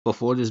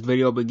Before this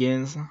video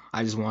begins,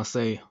 I just want to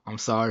say I'm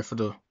sorry for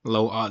the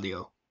low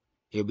audio.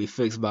 It'll be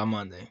fixed by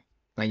Monday.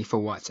 Thank you for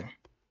watching.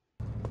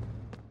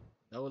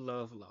 No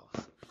love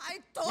lost. I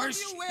told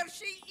you where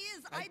she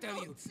is. I tell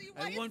don't you, see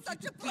why I want it's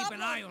such you a to keep problem.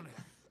 an eye on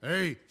her.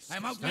 Hey,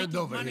 I'm out stand making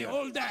over money here.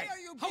 all day. Why are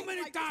you How being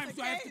many like this times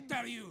do I have to again?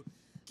 tell you?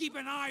 Keep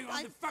an eye on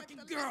I the said fucking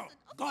to girl. listen.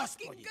 A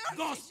Господи, fucking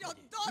girl is your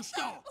Господи. daughter. Ну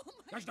что, Oh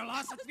my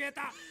дождалась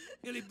ответа?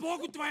 Или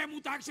Богу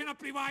твоему так же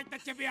наплевать на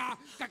тебя,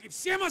 как и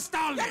всем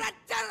остальным? You're a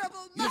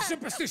terrible You man.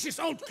 superstitious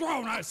old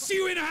crone, I'll see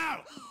you in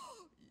hell.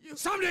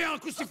 Someday I'll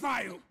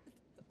crucify you.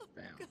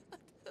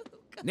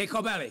 Damn.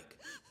 Niko Bellic.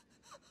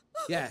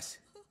 Yes.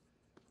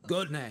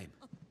 Good name.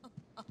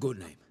 Good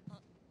name.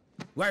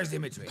 Where's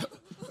Dimitri?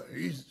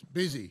 He's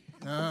busy.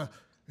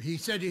 He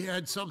said he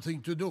had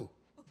something to do.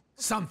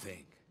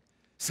 Something.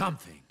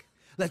 Something.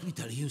 Let me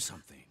tell you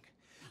something.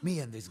 Me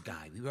and this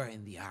guy, we were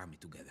in the army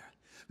together.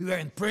 We were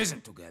in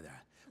prison together.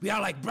 We are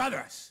like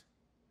brothers.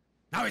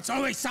 Now it's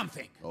always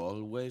something.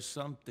 Always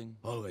something.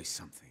 Always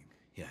something,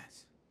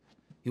 yes.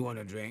 You want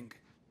a drink?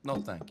 No,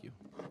 thank you.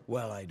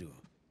 Well, I do.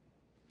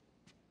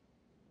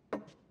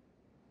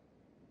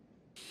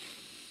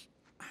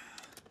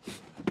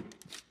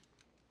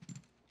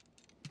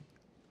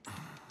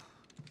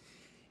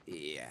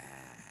 Yeah.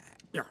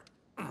 Yeah.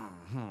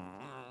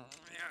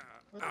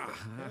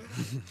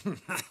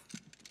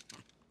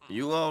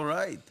 You all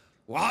right,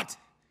 What?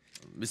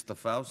 Mr.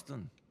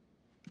 Faustin?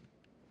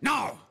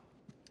 No!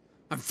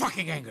 I'm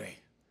fucking angry.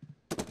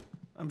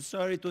 I'm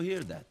sorry to hear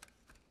that.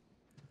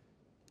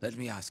 Let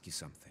me ask you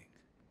something.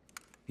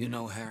 You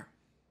know her?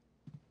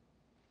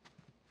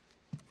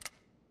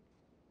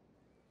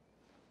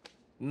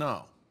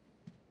 No.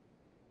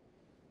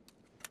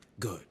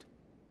 Good.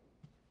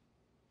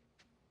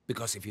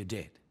 Because if you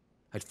did,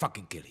 I'd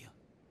fucking kill you.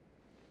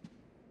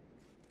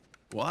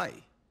 Why?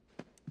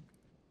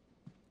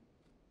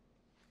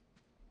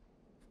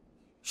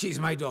 She's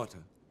my daughter.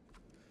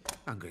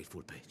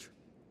 Ungrateful bitch.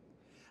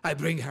 I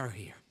bring her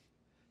here.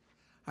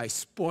 I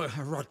spoil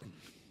her rotten.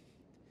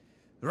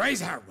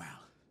 Raise her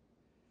well.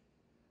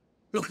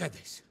 Look at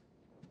this.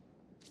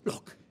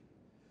 Look.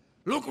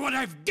 Look what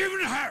I've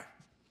given her!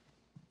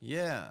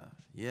 Yeah,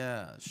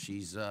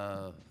 she's,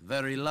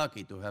 very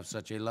lucky to have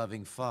such a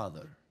loving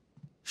father.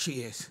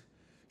 She is.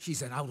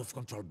 She's an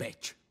out-of-control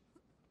bitch.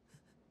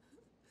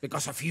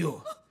 Because of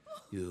you.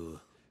 You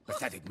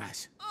pathetic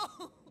mess.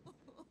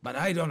 But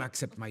I don't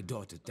accept my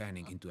daughter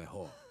turning into a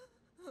whore.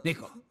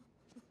 Niko,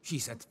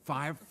 she's at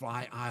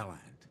Firefly Island.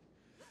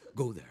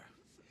 Go there.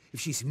 If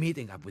she's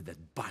meeting up with that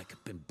bike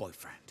pimp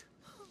boyfriend,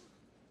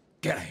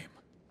 get him.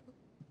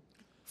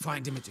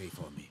 Find Dimitri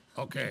for me.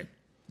 Okay,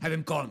 Have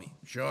him call me.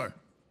 sure.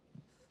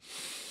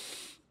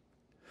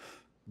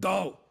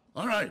 Go!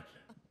 All right.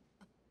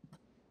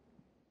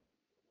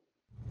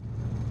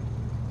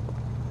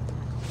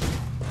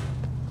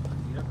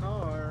 Need a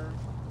car.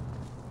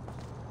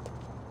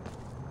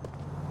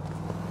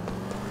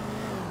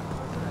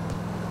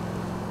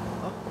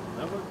 Oh,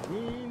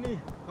 Lamborghini.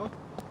 Oh,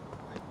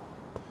 wait.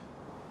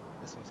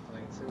 This one's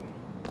clean too.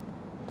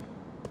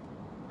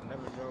 I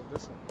never drove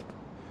this one.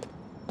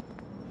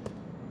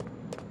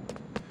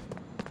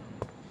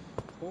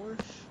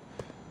 Porsche.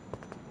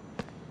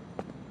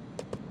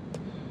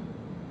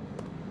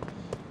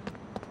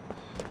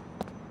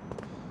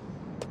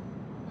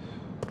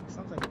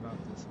 Something about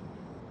this one.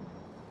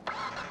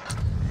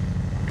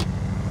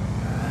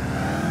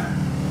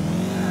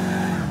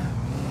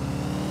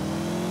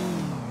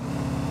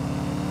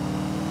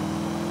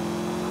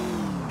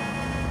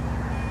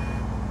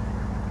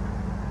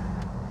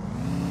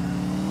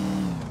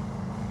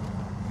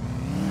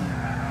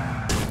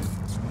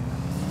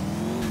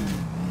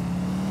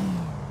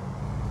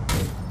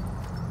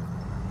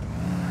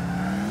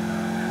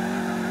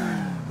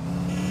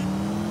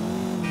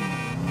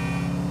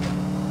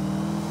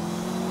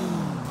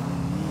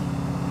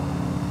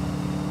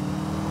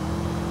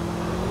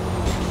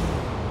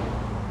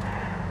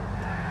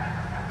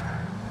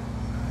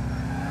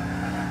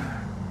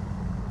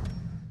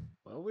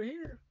 Well, we're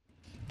here.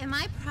 Am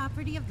I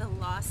property of the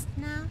lost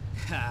now?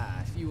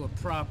 Ha, if you were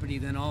property,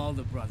 then all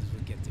the brothers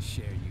would get to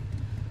share you.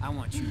 I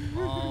want you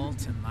all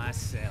to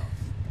myself.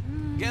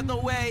 Get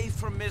away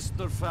from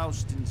Mr.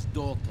 Faustin's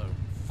daughter.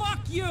 Fuck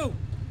you!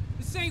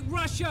 This ain't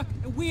Russia,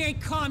 and we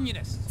ain't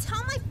communists.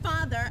 Tell my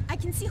father I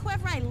can see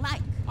whoever I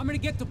like. I'm gonna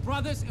get the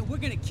brothers, and we're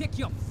gonna kick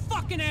your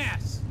fucking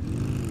ass!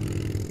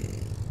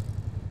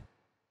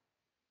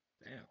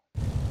 Damn.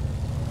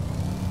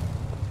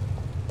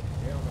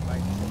 They're on the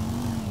bike.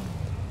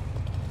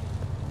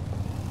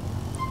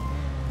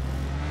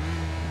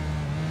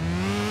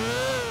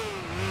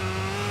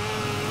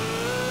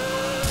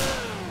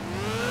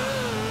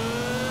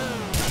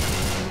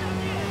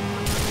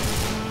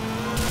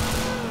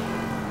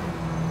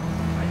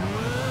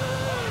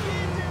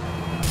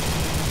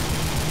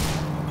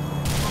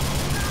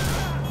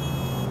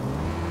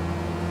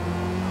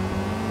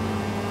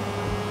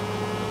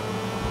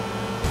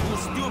 You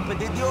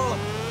stupid idiot!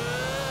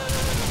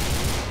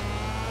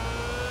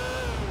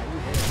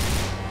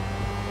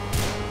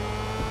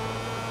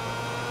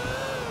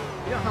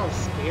 You know how how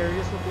scary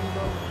this would be,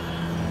 bro?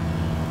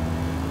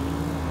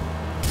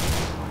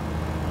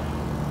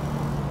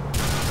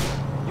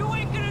 You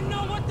ain't gonna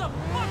know what the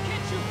fuck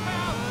hit you,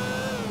 pal!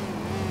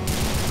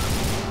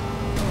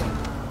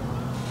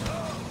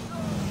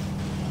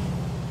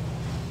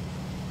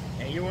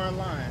 And you weren't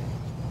lying.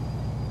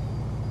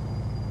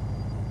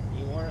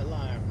 You weren't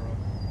lying, bro.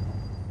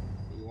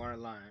 You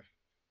weren't lying.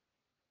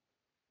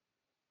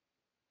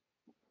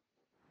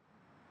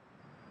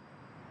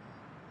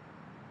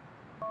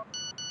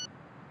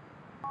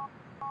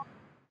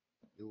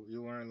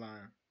 You weren't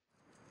lying.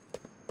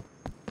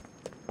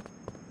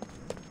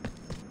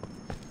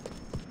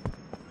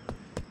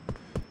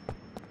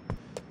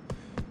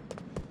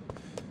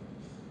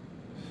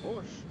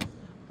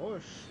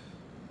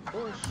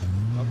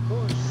 Of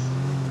course.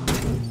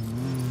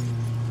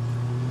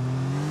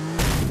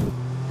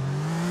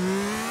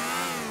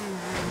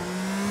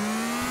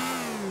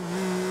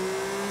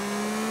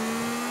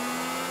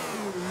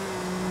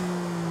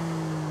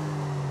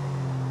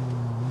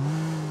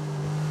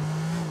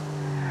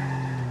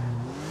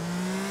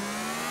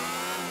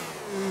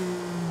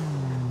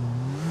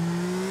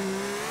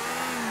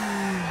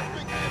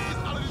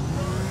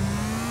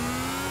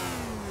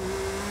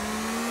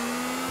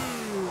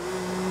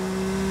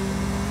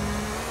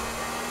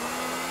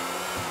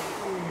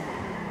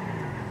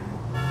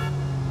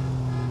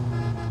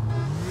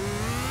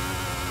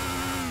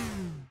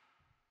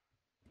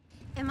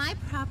 Am I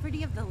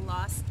property of the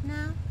lost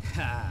now?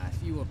 Ha,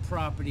 if you were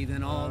property,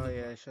 then all Oh the...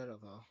 yeah, shut up,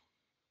 Al.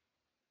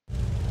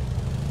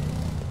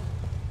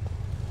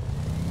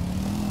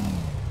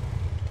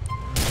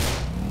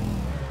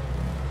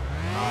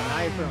 Oh,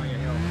 now you put on your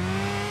helmet.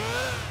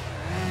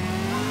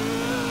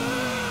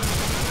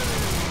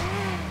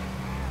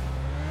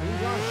 You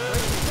going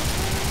straight?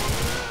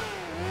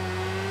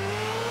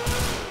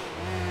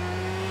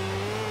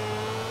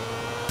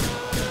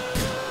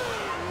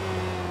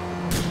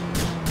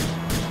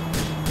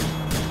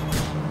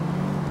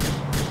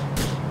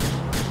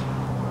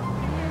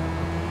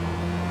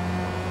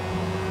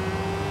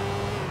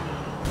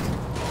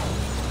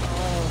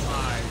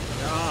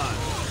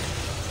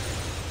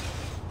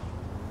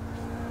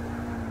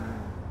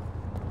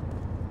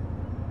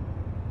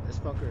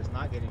 Fucker is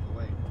not getting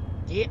away.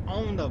 Get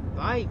on the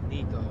bike,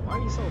 Nico. Why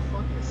are you so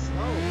fucking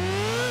slow?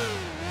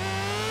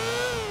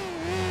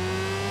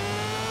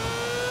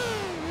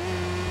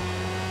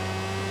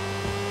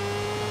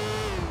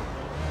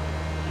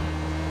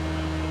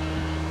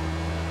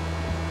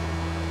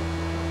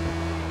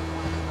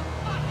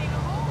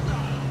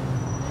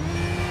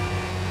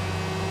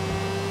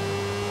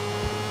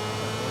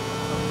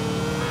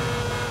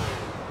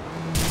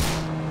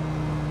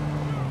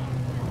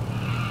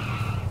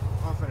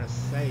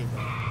 Say,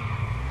 bro.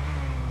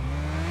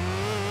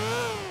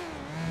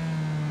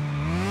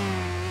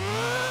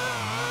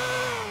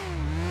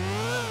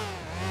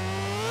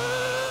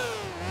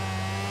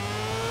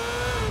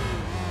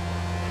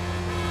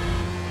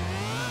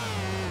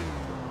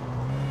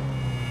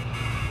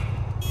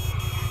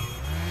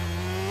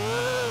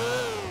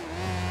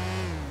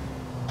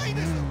 Hey,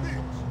 this is a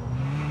bitch!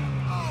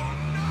 Oh,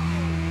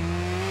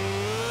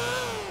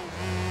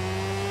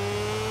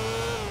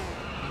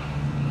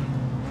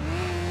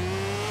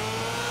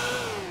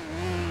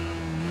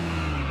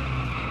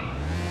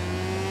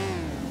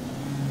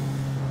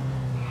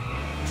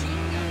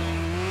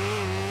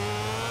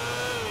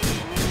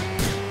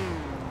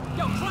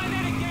 Yo, try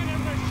that again and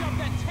I'm gonna shove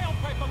that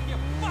tailpipe up your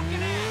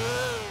fucking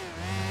ass!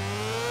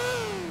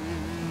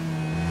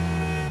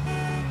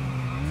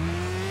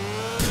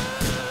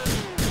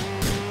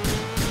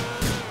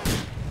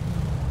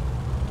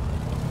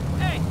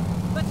 Hey,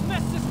 let's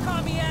mess this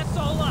commie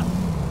asshole up!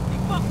 He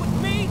fuck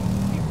with me,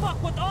 he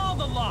fuck with all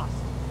the lost!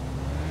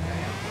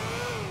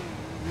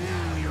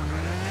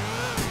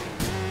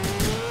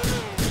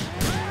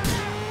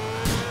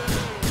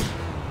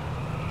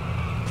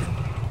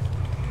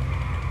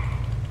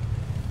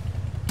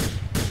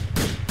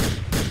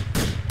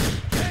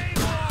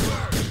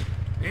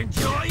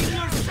 Enjoying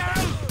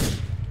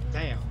yourself?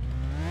 Damn.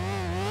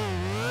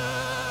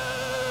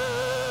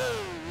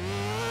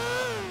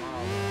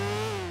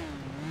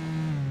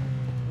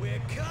 We're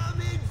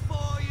coming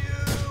for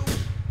you!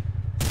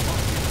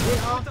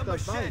 Get off With a the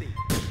machete!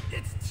 bike.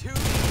 It's too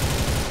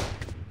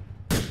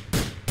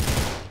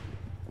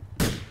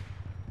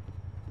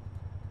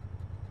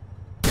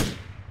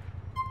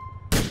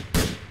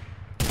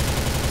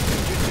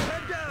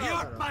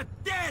You're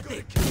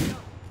pathetic!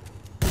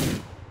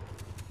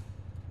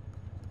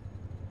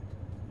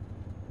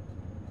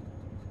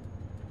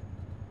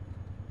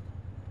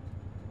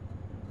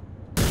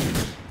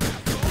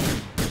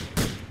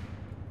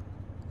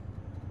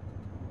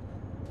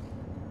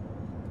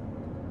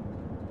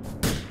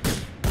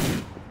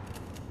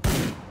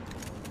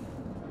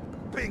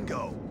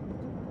 bingo!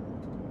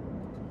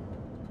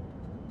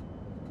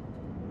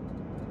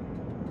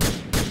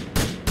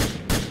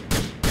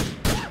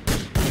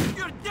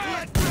 You're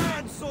dead! Let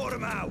man sort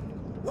him out!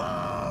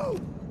 Whoa!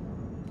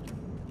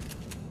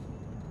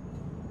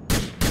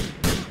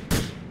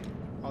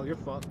 Oh, you're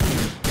fucked.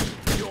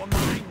 You're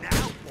mine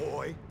now,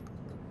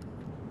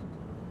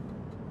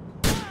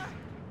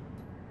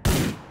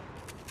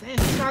 Damn,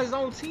 he shot his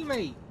own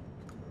teammate.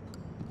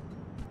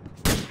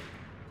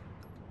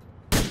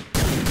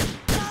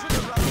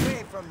 Run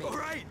away from me. All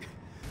right,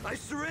 I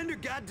surrender.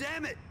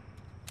 Goddammit!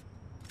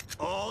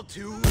 All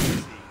too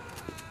easy.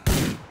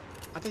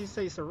 I think you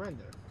say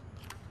surrender.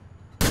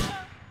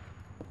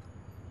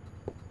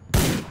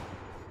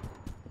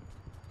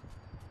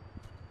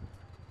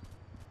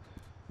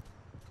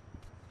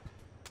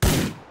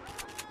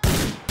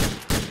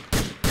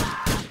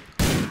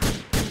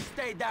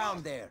 Stay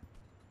down there.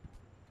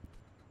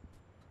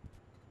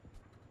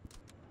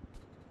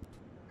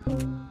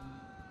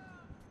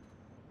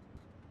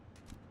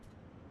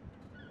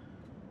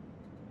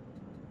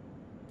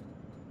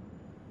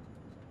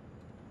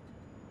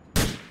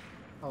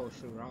 Oh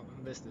shoot, I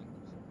missed it.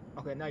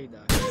 Okay, now you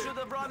die. Should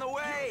have run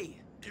away.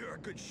 You're a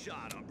good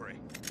shot, hombre.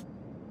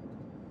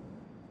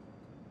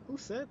 Who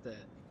said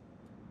that?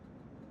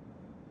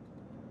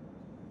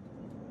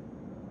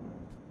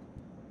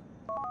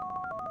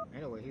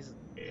 Anyway, he's...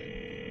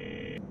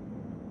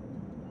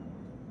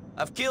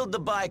 I've killed the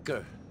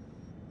biker.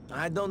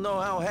 I don't know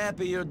how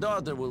happy your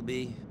daughter will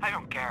be. I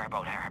don't care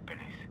about her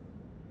happiness.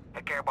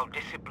 I care about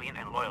discipline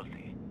and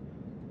loyalty.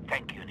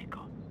 Thank you,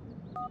 Nico.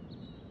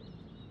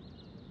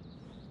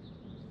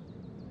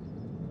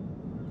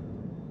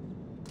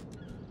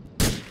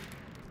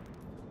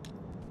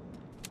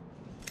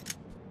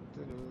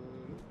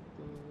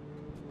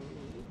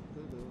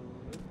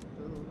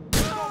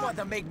 You don't want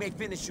to make me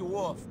finish you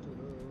off.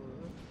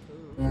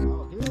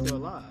 Oh, he's still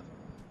alive.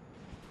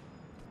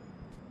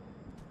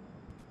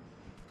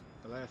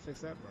 Glad I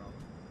fixed that problem.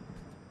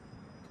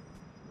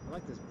 I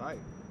like this bike.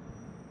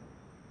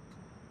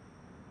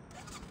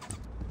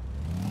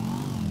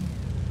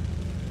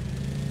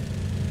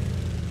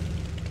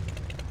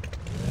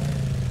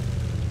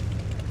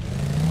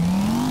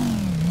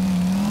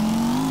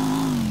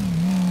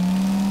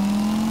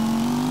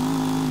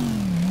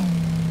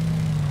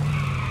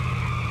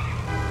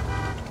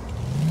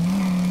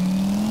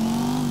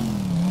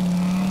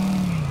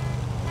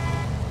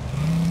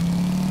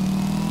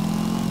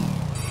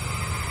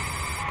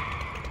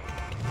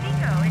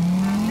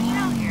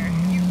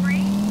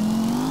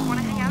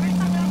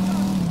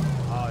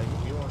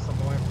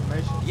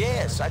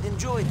 Yes, I'd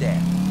enjoy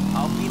that.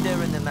 I'll be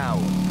there in an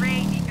hour.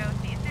 Great, Nico.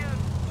 See you soon.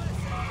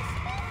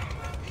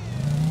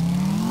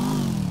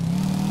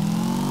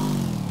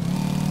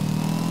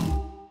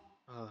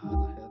 Oh, how the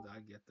hell did I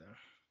get there?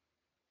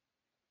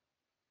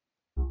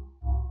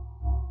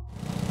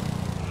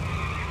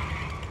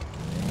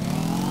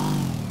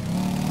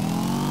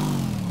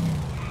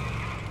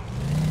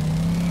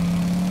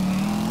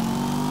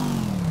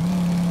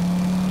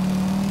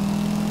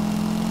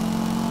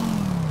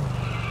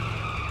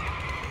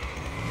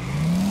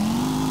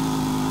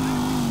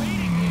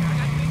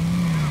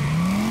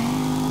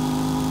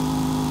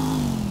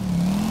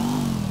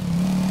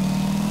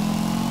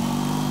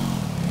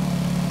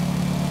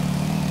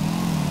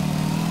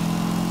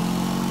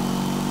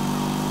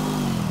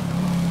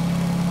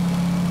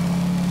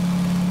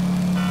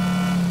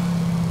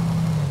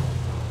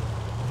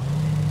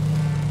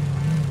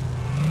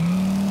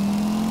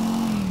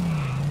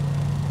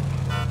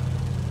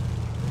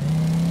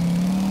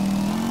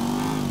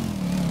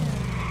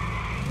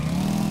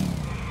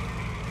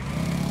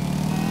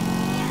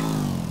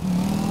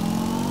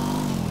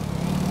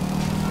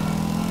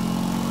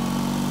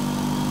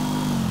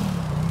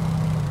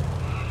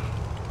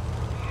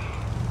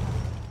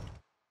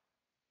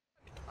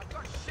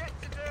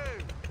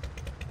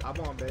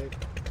 Hop on, babe.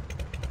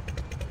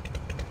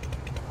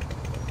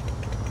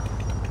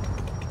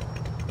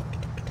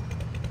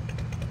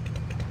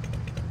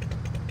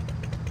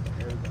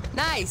 There we go.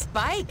 Nice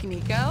bike,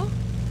 Nico.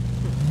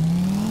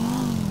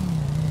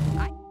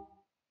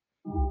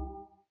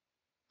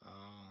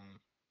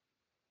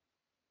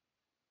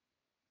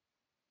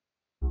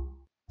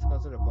 Let's go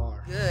to the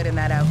bar. Good in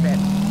that outfit.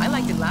 I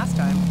liked it last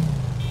time.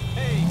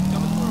 Hey,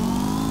 coming through.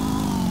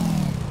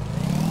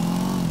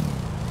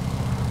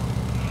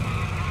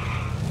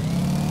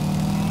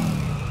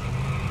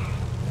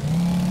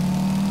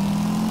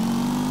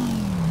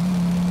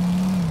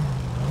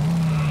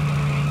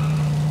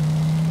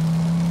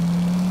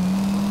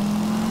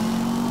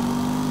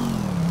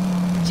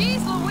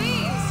 Jeez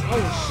Louise!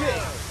 Oh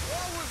shit!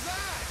 What was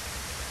that?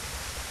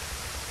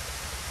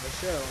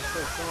 Michelle, I'm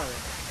so sorry.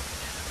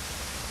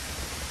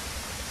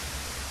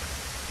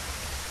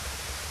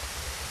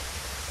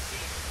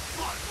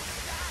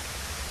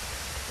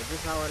 Is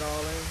this how it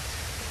all ends?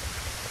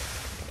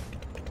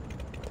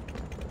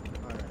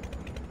 Alright.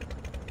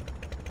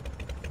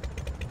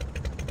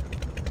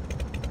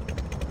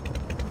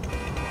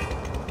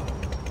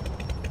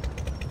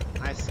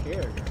 I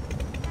scared her.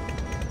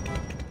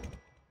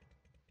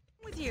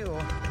 With you.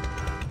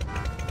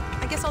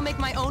 I guess I'll make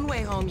my own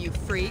way home, you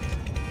freak.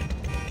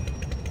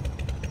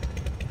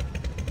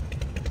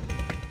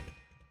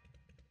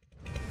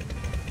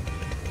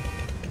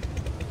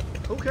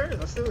 Who cares?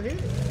 I'm still here.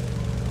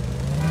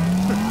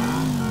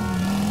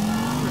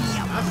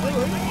 I'm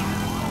still here.